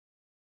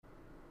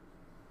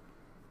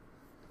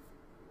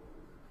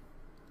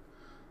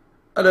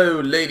Hello,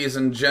 ladies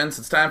and gents.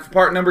 It's time for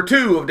part number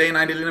 2 of day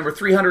 90, number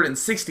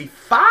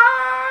 365,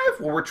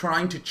 where we're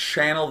trying to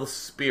channel the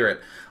spirit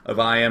of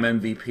I Am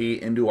MVP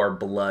into our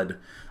blood.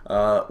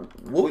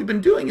 What we've been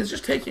doing is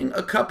just taking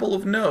a couple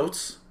of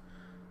notes.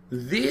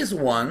 These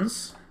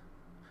ones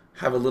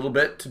have a little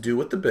bit to do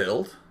with the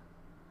build,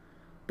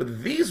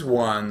 but these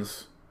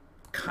ones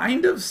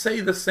kind of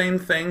say the same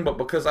thing, but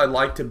because I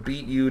like to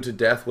beat you to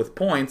death with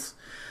points,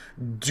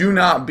 do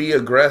not be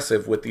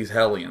aggressive with these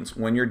Hellions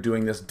when you're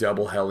doing this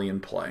double Hellion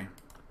play.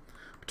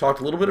 We talked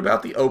a little bit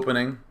about the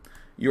opening.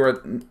 You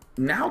are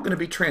now going to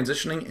be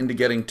transitioning into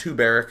getting 2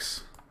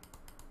 barracks.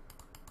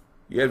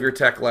 You have your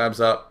tech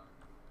labs up.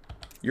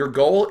 Your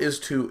goal is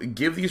to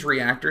give these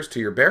reactors to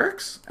your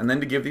barracks and then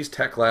to give these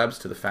tech labs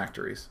to the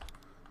factories.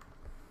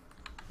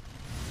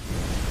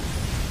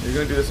 You're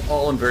going to do this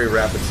all in very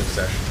rapid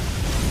succession.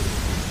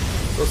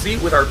 So see,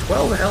 with our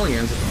 12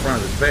 Hellions at the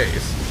front of this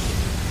base,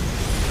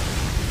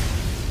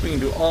 we can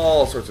do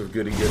all sorts of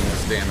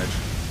goody-goodness damage.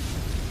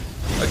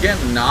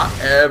 Again, not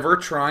ever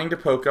trying to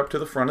poke up to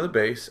the front of the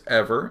base,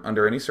 ever,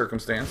 under any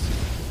circumstance.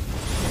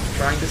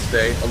 Trying to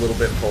stay a little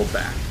bit pulled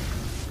back.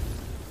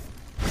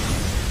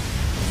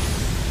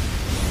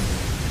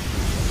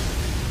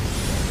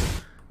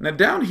 Now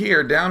down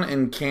here, down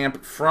in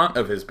camp front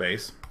of his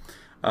base,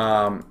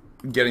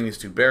 getting these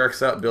 2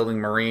 barracks up, building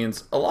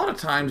marines, a lot of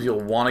times you'll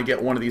want to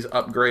get one of these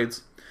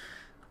upgrades.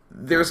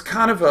 There's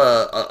kind of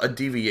a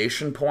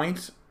deviation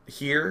point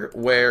here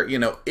where, you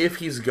know, if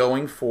he's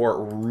going for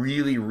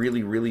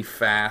really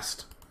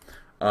fast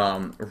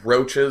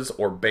roaches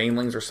or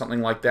banelings or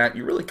something like that,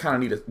 you really kind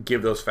of need to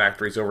give those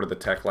factories over to the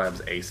tech labs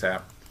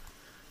ASAP.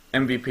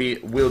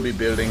 MVP will be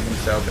building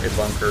himself a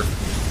bunker.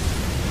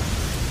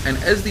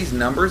 And as these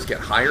numbers get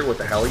higher with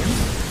the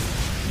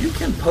Hellions, you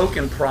can poke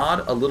and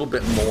prod a little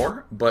bit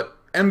more, but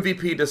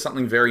MVP does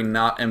something very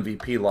not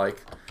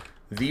MVP-like.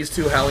 These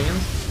 2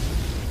 Hellions,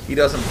 he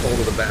doesn't pull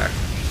to the back.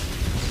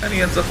 And he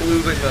ends up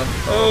losing them.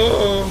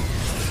 Oh!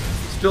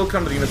 Still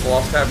come to the units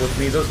lost tab with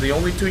me. Those are the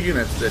only 2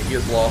 units that he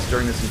has lost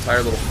during this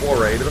entire little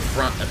foray to the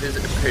front of his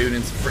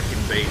opponent's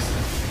freaking base.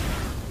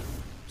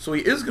 So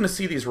he is going to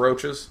see these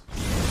roaches.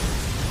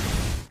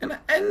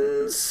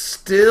 And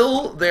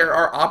still, there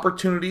are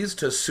opportunities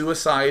to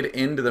suicide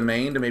into the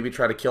main to maybe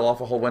try to kill off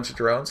a whole bunch of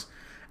drones.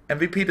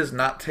 MVP does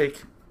not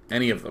take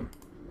any of them.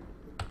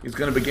 He's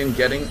going to begin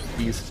getting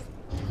these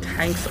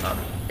tanks up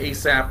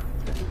ASAP.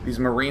 These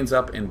marines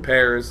up in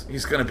pairs.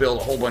 He's going to build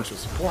a whole bunch of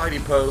supply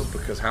depots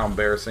because how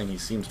embarrassing, he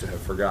seems to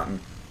have forgotten.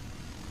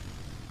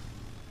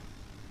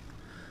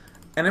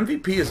 And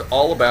MVP is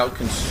all about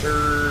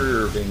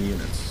conserving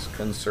units.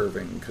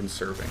 Conserving.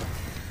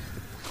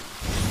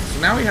 So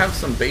now we have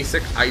some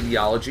basic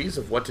ideologies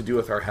of what to do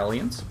with our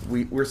Hellions.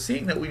 We're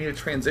seeing that we need to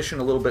transition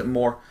a little bit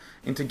more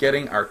into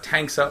getting our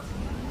tanks up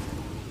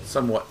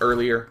somewhat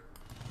earlier.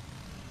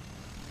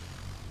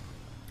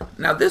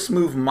 Now this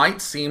move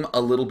might seem a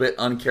little bit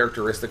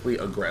uncharacteristically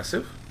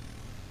aggressive,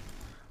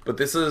 but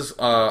this is,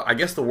 I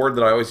guess the word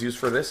that I always use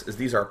for this is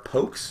these are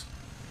pokes.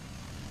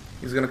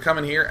 He's going to come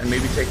in here and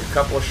maybe take a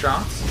couple of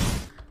shots.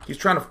 He's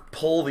trying to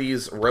pull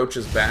these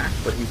roaches back,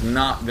 but he's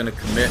not going to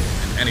commit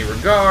in any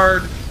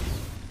regard.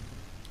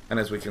 And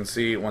as we can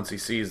see, once he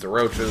sees the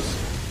roaches,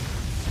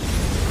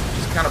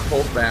 just kind of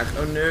pulls back.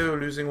 Oh no,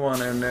 losing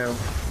one, oh no.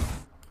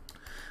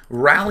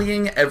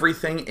 Rallying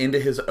everything into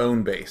his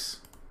own base.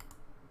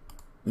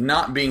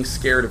 Not being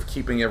scared of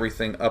keeping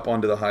everything up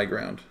onto the high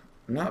ground.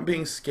 Not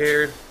being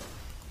scared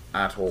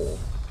at all.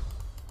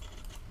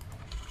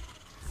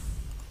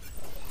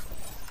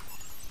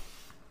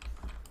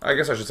 I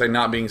guess I should say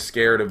not being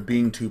scared of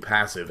being too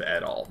passive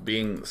at all.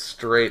 Being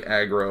straight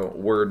aggro,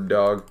 word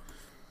dog.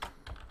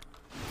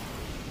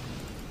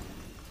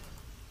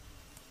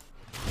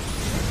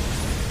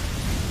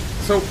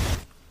 So,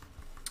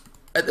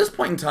 at this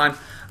point in time,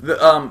 the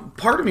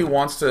part of me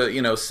wants to,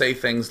 you know, say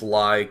things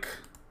like,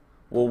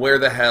 well, where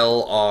the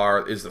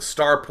hell is the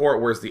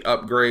starport? Where's the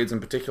upgrades? In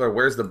particular,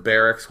 where's the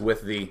barracks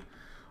with the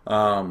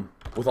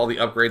with all the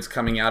upgrades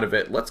coming out of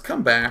it? Let's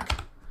come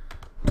back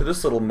to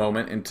this little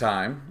moment in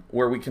time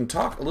where we can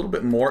talk a little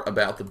bit more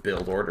about the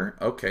build order.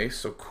 Okay,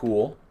 so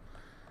cool.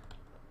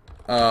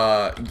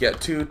 Get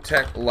 2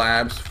 tech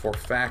labs for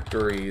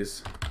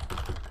factories,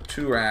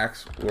 2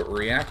 racks with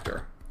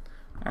reactor.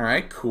 All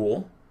right,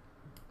 cool.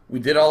 We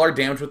did all our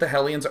damage with the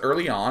Hellions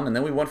early on, and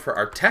then we went for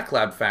our tech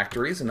lab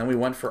factories, and then we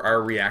went for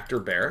our reactor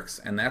barracks,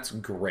 and that's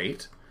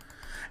great.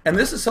 And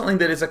this is something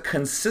that is a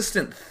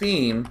consistent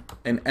theme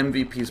in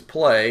MVP's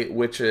play,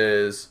 which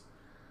is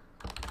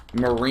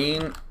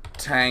marine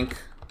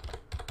tank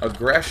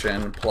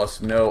aggression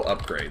plus no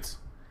upgrades.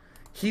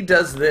 He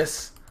does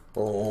this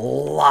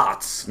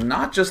lots,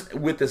 not just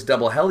with this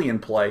double Hellion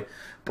play,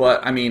 but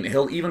I mean,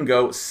 he'll even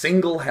go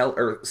single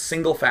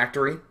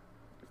factory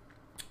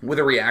with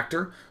a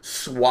reactor,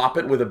 swap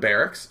it with a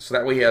barracks, so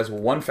that way he has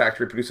 1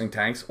 factory producing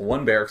tanks,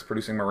 1 barracks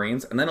producing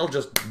marines, and then he'll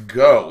just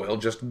go. He'll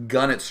just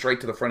gun it straight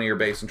to the front of your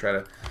base and try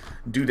to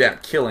do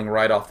that killing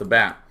right off the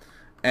bat.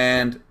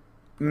 And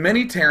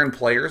Many Terran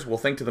players will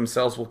think to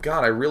themselves, well,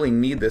 God, I really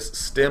need this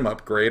stim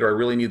upgrade, or I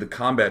really need the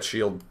combat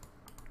shield.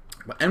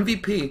 But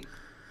MVP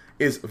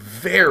is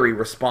very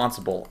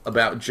responsible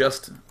about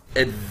just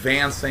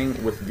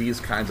advancing with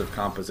these kinds of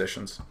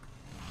compositions.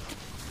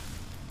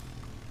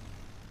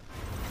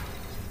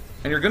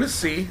 And you're going to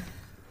see,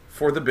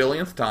 for the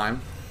billionth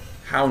time,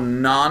 how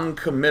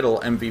non-committal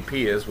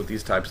MVP is with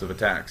these types of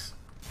attacks.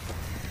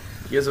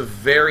 He has a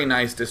very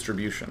nice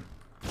distribution.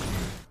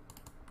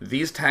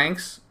 These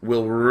tanks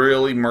will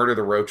really murder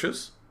the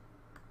roaches.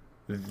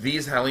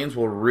 These Hellions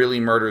will really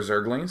murder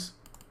Zerglings.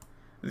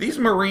 These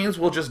Marines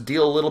will just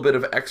deal a little bit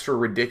of extra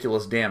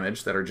ridiculous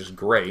damage that are just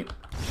great.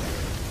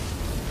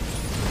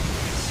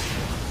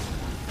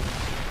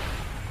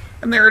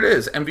 And there it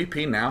is.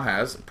 MVP now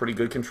has pretty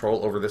good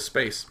control over this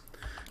space.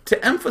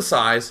 To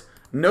emphasize,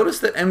 notice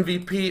that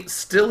MVP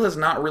still has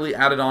not really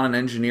added on an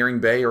engineering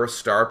bay or a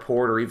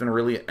starport or even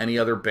really any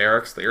other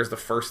barracks. There's the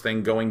first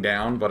thing going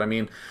down, but I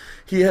mean,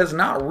 he has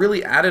not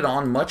really added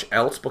on much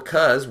else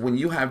because when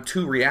you have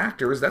 2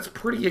 reactors, that's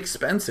pretty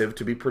expensive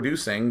to be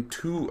producing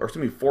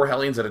 4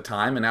 Hellions at a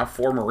time, and now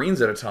 4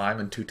 Marines at a time,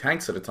 and 2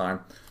 tanks at a time.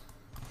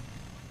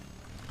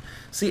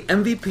 See,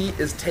 MVP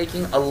is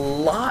taking a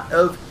lot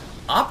of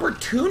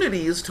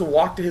opportunities to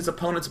walk to his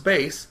opponent's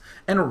base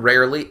and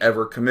rarely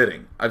ever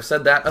committing. I've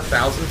said that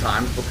 1,000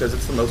 times because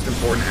it's the most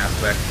important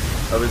aspect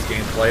of his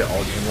gameplay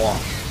all game long.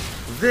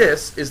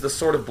 This is the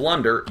sort of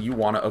blunder you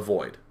want to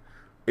avoid.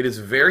 It is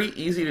very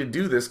easy to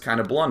do this kind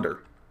of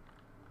blunder.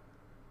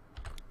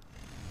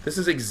 This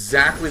is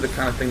exactly the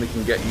kind of thing that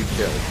can get you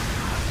killed.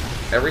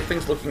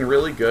 Everything's looking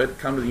really good.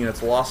 Come to the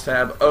Units Lost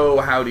tab.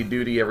 Oh, howdy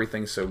doody,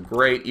 everything's so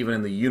great. Even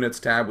in the Units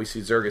tab, we see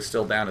Zerg is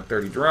still down at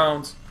 30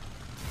 drones.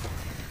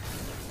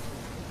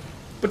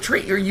 But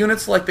treat your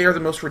units like they are the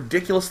most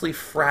ridiculously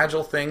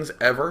fragile things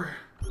ever.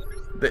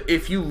 That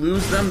if you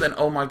lose them, then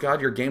oh my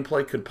god, your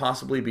gameplay could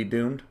possibly be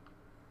doomed.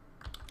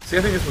 See,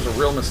 I think this was a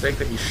real mistake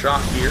that he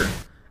shot here,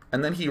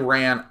 and then he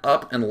ran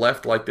up and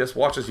left like this.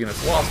 Watch his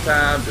Units Lost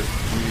tab,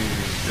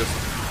 just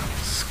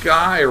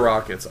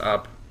skyrockets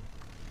up.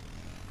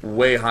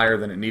 Way higher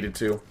than it needed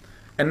to.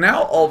 And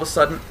now, all of a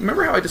sudden,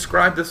 remember how I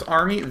described this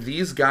army?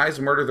 These guys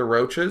murder the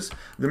roaches.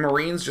 The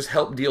Marines just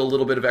help deal a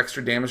little bit of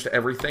extra damage to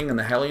everything, and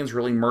the Hellions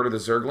really murder the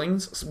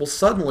Zerglings. Well,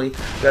 suddenly,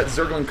 that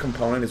Zergling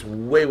component is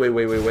way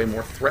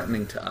more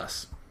threatening to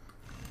us.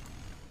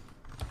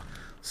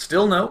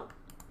 Still note,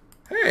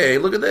 hey,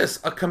 look at this,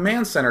 a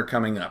command center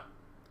coming up.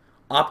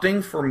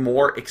 Opting for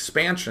more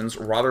expansions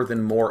rather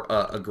than more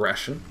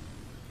aggression.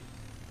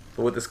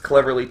 But with this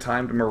cleverly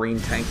timed Marine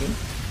tanking,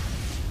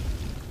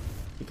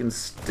 he can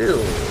still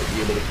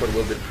be able to put a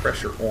little bit of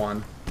pressure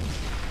on.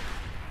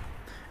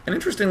 And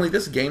interestingly,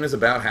 this game is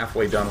about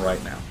halfway done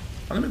right now.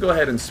 I'm going to go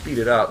ahead and speed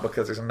it up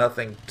because there's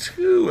nothing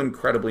too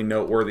incredibly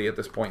noteworthy at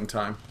this point in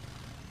time.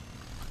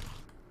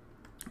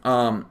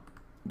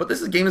 But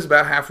this game is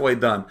about halfway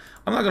done.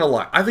 I'm not going to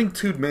lie. I think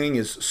Tude Ming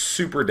is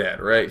super dead,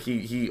 right?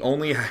 He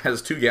only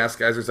has 2 gas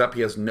geysers up.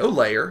 He has no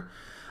layer.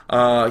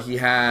 He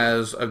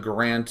has a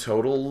grand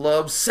total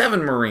of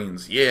 7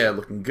 Marines. Yeah,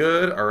 looking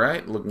good. All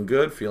right, looking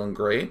good. Feeling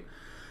great.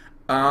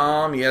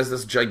 He has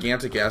this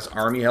gigantic-ass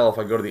army. Hell, if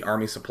I go to the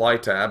army supply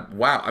tab,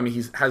 wow, I mean,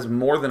 he has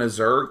more than a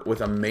Zerg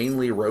with a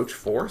mainly Roach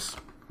force.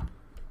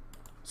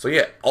 So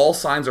yeah, all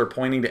signs are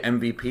pointing to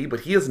MVP,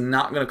 but he is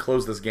not going to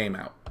close this game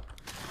out.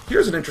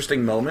 Here's an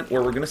interesting moment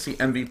where we're going to see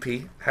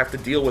MVP have to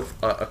deal with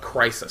a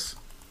crisis.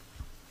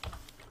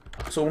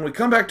 So when we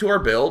come back to our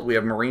build, we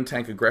have Marine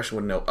Tank Aggression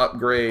with no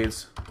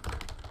upgrades.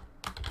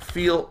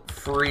 Feel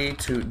free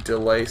to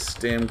delay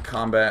Stim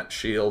Combat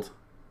Shield.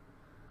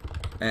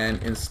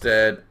 And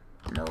instead,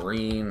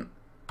 Marine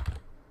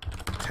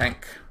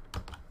Tank.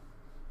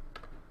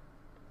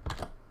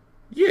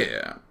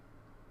 Yeah.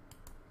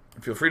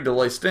 Feel free to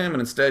delay Stim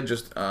and instead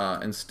just,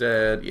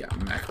 yeah,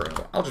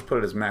 macro. I'll just put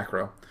it as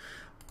macro.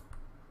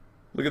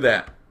 Look at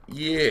that.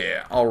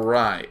 Yeah,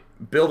 alright.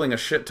 Building a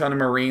shit ton of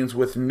Marines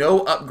with no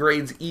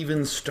upgrades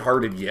even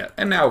started yet.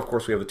 And now, of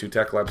course, we have the 2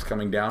 tech labs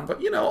coming down.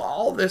 But, you know,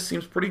 all this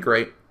seems pretty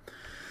great.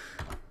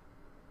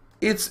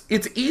 It's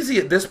easy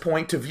at this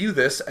point to view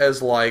this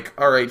as like,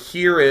 alright,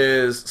 here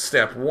is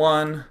step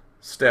 1,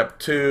 step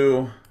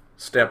 2,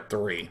 step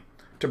 3,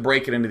 to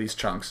break it into these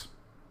chunks.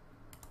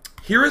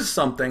 Here is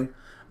something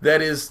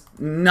that is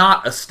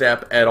not a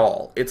step at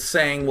all. It's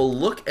saying, well,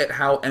 look at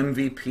how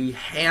MVP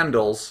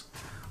handles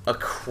a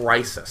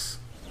crisis.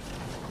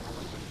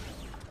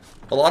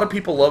 A lot of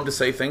people love to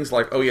say things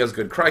like, oh, he has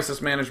good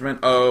crisis management,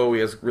 oh, he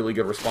has really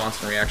good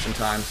response and reaction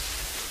times.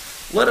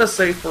 Let us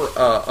say for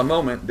a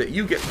moment that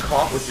you get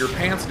caught with your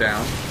pants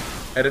down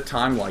at a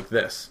time like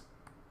this.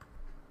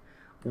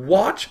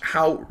 Watch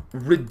how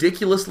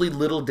ridiculously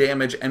little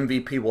damage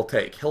MVP will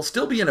take. He'll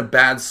still be in a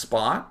bad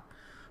spot,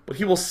 but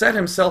he will set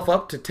himself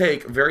up to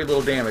take very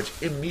little damage,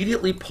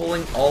 immediately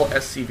pulling all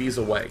SCVs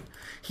away.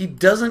 He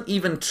doesn't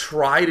even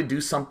try to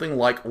do something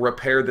like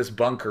repair this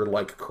bunker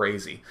like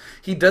crazy.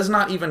 He does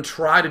not even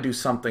try to do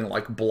something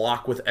like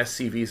block with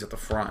SCVs at the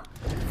front.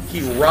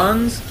 He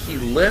runs, he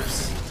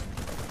lifts.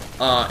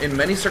 In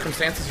many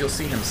circumstances, you'll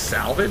see him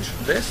salvage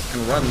this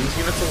and run these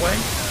units away.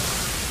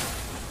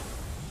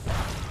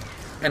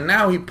 And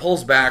now he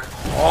pulls back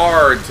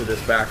hard to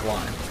this back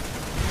line.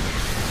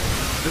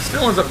 This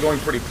still ends up going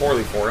pretty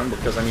poorly for him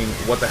because, I mean,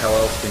 what the hell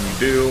else can you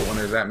do when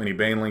there's that many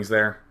banelings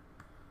there?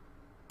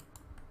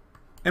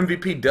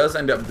 MVP does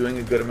end up doing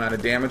a good amount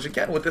of damage.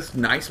 Again, with this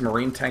nice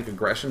Marine tank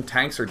aggression,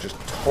 tanks are just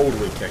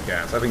totally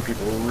kick-ass. I think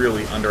people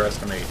really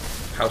underestimate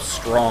how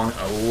strong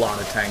a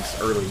lot of tanks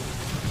early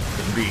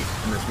can be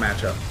in this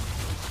matchup.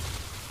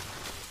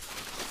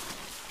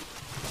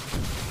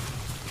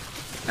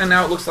 And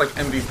now it looks like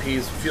MVP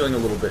is feeling a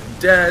little bit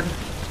dead.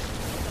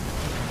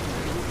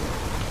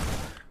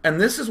 And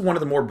this is one of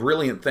the more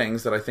brilliant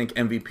things that I think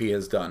MVP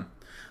has done.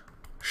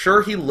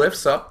 Sure, he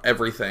lifts up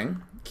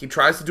everything. He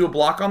tries to do a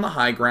block on the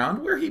high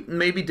ground, where he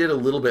maybe did a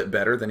little bit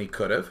better than he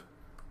could have.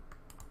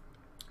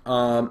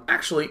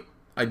 Actually,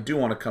 I do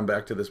want to come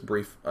back to this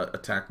brief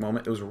attack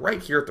moment. It was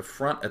right here at the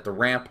front, at the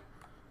ramp.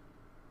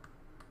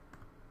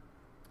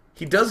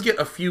 He does get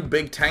a few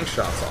big tank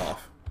shots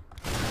off.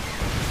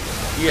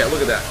 Yeah,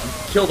 look at that.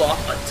 He killed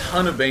off a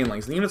ton of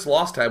banelings. The units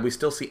lost tab, we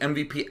still see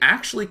MVP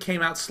actually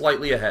came out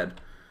slightly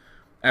ahead.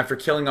 After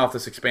killing off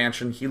this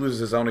expansion, he loses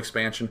his own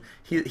expansion.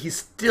 He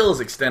still is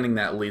extending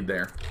that lead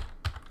there.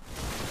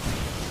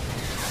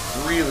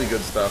 Really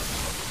good stuff.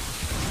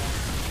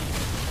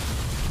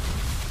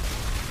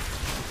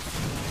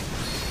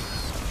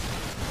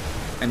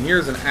 And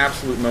here's an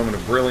absolute moment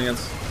of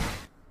brilliance.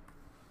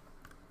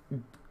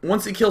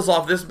 Once he kills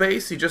off this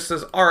base, he just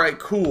says, alright,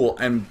 cool,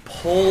 and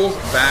pulls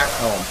back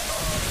home.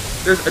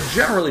 There's a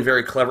generally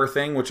very clever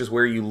thing, which is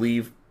where you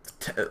leave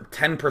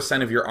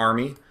 10% of your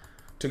army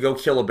to go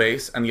kill a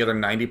base, and the other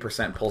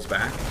 90% pulls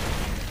back.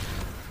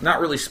 Not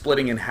really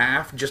splitting in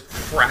half, just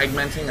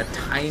fragmenting a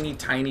tiny,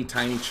 tiny,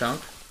 tiny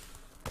chunk.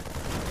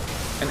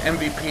 And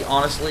MVP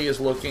honestly is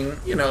looking,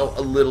 you know,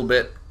 a little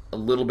bit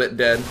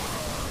dead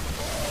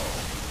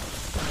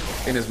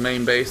in his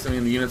main base. I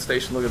mean, the unit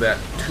station, look at that.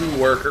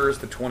 2 workers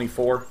to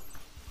 24.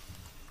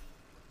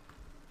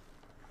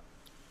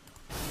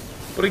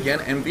 But again,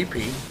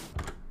 MVP.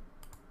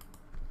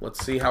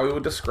 Let's see how he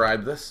would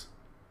describe this.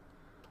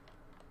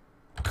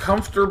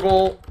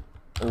 Comfortable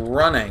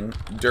running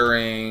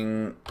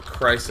during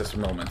crisis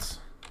moments.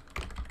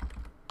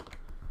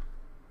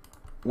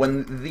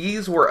 When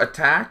these were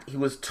attacked, he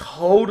was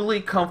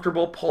totally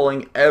comfortable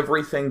pulling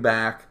everything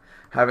back,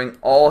 having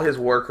all his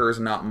workers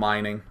not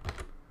mining.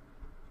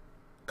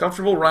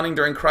 Comfortable running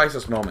during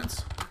crisis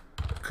moments.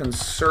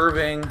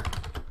 Conserving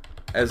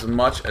as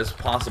much as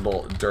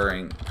possible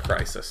during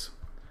crisis.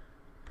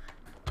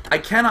 I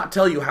cannot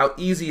tell you how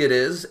easy it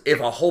is if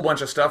a whole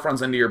bunch of stuff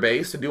runs into your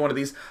base to do one of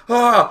these,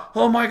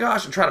 oh my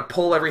gosh, and try to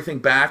pull everything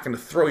back and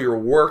to throw your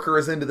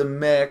workers into the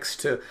mix,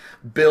 to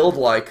build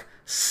like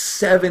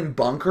 7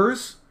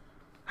 bunkers.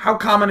 How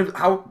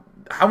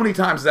many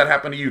times does that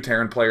happen to you,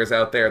 Terran players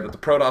out there, that the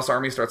Protoss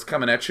army starts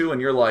coming at you and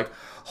you're like,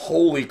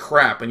 holy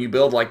crap, and you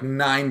build like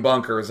 9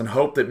 bunkers and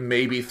hope that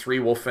maybe 3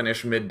 will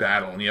finish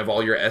mid-battle and you have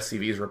all your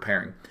SCVs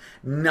repairing.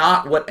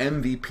 Not what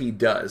MVP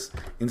does.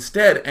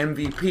 Instead,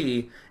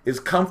 MVP is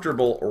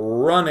comfortable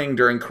running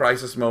during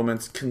crisis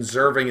moments,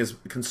 conserving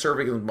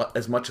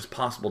as much as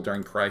possible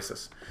during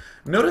crisis.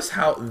 Notice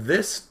how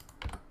these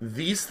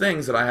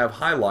things that I have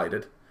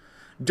highlighted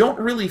don't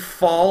really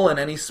fall in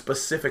any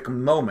specific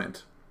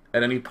moment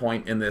at any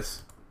point in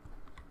this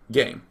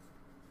game.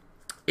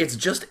 It's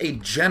just a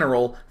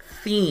general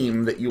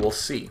theme that you will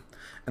see.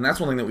 And that's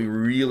one thing that we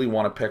really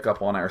want to pick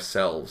up on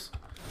ourselves,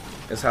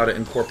 is how to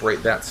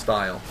incorporate that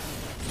style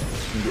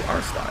into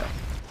our style.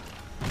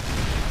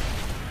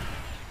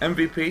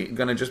 MVP,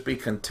 gonna just be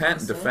content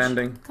Research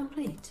defending.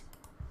 Complete.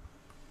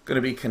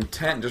 Gonna be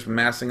content just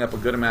massing up a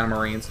good amount of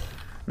Marines.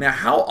 Now,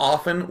 how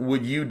often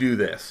would you do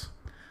this?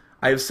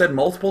 I have said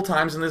multiple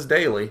times in this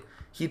daily,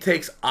 he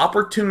takes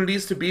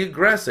opportunities to be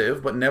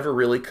aggressive, but never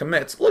really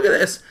commits. Look at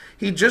this.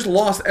 He just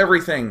lost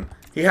everything.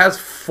 He has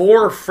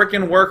 4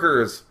 frickin'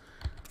 workers.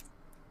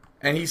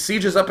 And he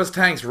sieges up his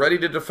tanks ready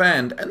to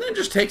defend, and then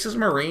just takes his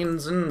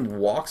Marines and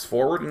walks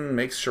forward and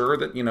makes sure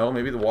that, you know,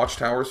 maybe the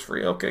watchtower's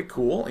free. Okay,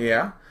 cool,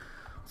 yeah.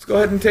 Let's go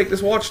ahead and take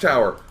this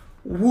watchtower.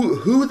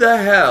 Who the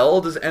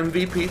hell does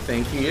MVP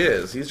think he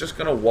is? He's just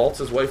going to waltz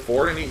his way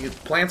forward, and he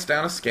plants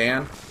down a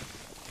scan.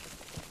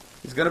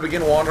 He's going to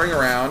begin wandering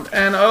around,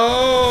 and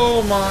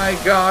oh my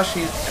gosh,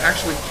 he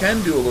actually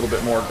can do a little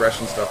bit more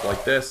aggression stuff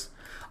like this.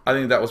 I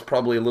think that was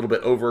probably a little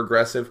bit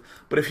over-aggressive,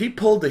 but if he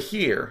pulled to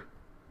here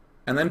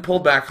and then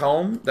pulled back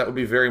home, that would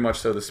be very much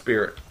so the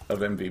spirit of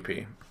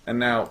MVP. And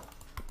now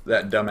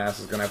that dumbass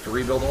is going to have to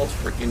rebuild all his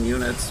freaking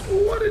units.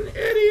 What an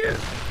idiot!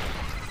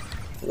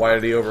 Why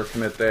did he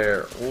overcommit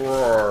there?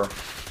 Roar.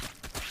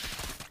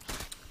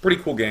 Pretty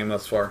cool game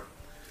thus far.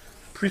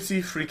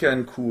 Pretty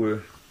freaking cool.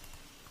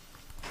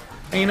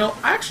 And you know,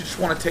 I actually just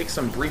want to take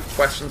some brief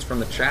questions from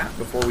the chat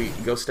before we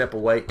go step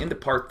away into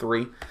part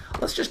 3.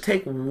 Let's just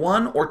take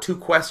 1 or 2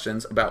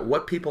 questions about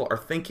what people are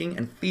thinking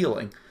and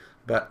feeling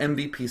about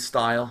MVP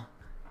style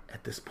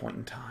at this point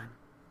in time.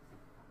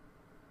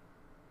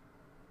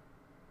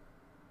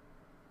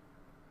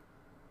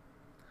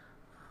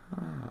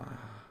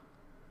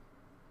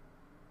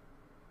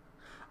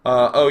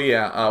 Oh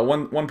yeah,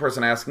 one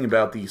person asking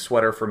about the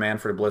sweater for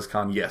Manfred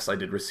BlizzCon. Yes, I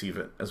did receive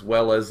it, as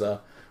well as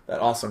that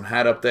awesome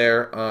hat up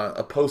there,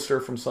 a poster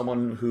from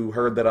someone who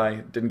heard that I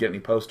didn't get any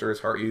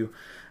posters, heart you,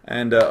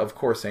 and of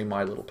course a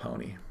My Little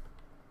Pony.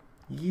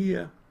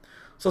 Yeah.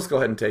 So let's go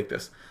ahead and take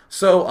this.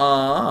 So,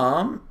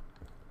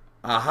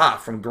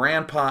 from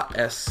Grandpa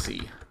SC.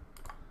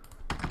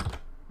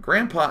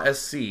 Grandpa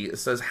SC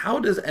says, how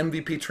does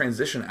MVP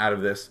transition out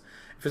of this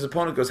if his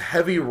opponent goes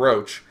heavy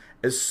roach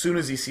as soon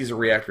as he sees a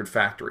reactored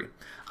factory?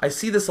 I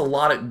see this a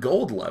lot at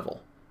gold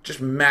level. Just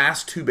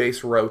mass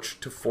 2-base roach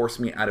to force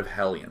me out of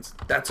Hellions.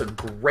 That's a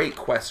great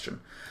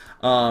question.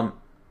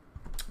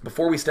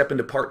 Before we step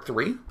into part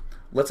 3,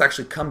 let's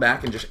actually come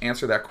back and just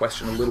answer that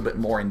question a little bit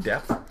more in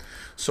depth.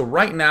 So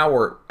right now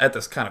we're at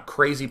this kind of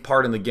crazy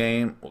part in the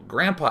game. What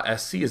Grandpa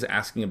SC is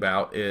asking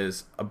about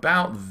is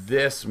about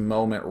this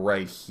moment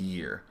right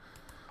here.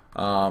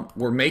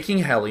 We're making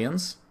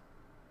Hellions.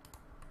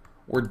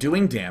 We're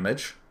doing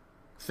damage.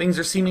 Things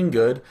are seeming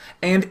good.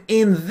 And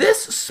in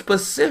this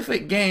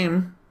specific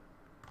game,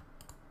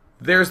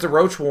 there's the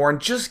Roach Warren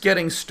just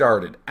getting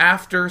started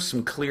after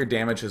some clear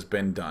damage has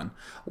been done.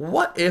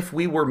 What if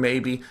we were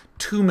maybe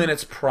 2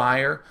 minutes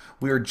prior,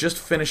 we were just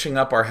finishing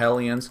up our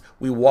Hellions,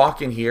 we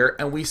walk in here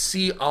and we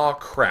see, oh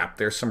crap,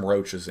 there's some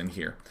roaches in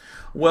here.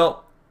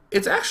 Well,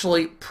 it's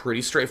actually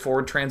pretty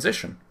straightforward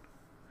transition.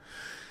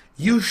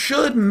 You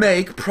should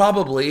make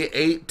probably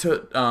 8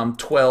 to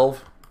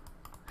 12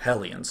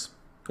 Hellions.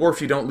 Or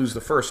if you don't lose the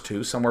first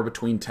 2, somewhere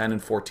between 10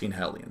 and 14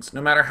 Hellions.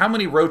 No matter how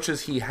many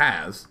roaches he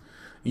has,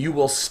 you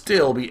will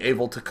still be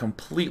able to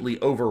completely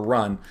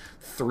overrun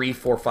 3,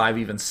 4, 5,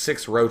 even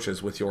 6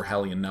 roaches with your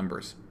Hellion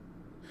numbers.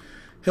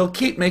 He'll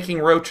keep making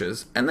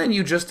roaches, and then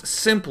you just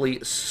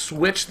simply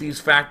switch these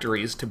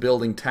factories to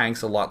building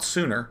tanks a lot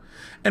sooner,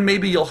 and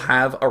maybe you'll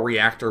have a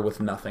reactor with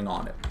nothing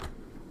on it.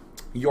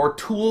 Your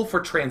tool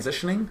for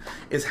transitioning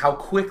is how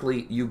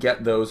quickly you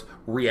get those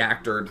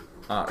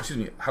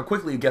how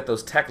quickly you get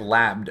those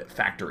tech-labbed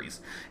factories.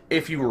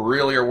 If you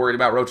really are worried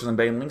about roaches and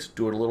banelings,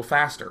 do it a little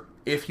faster.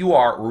 If you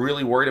are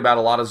really worried about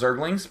a lot of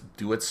zerglings,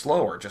 do it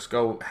slower. Just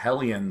go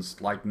Hellions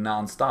like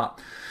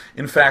non-stop.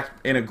 In fact,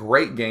 in a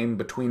great game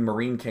between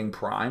Marine King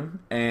Prime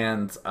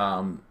and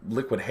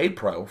Liquid Hate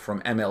Pro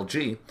from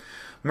MLG,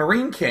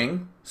 Marine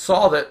King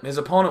saw that his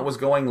opponent was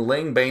going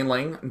Ling,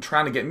 Baneling, and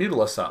trying to get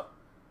Mutalisk up.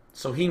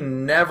 So he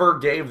never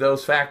gave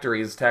those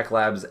factories tech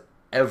labs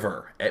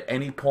ever, at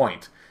any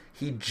point.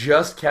 He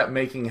just kept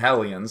making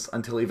Hellions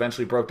until he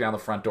eventually broke down the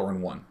front door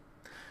and won.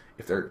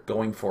 If they're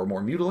going for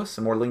more Mutalisks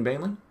and more Ling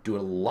Baneling, do it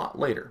a lot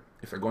later.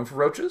 If they're going for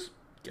roaches,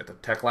 get the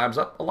tech labs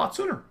up a lot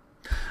sooner.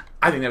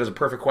 I think that is a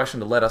perfect question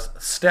to let us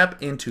step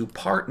into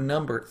part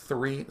number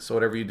 3. So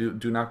whatever you do,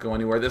 do not go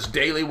anywhere. This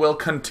daily will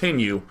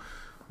continue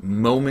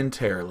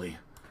momentarily.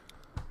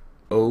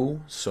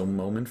 Oh, so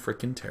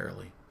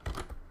moment-frickin-tarily.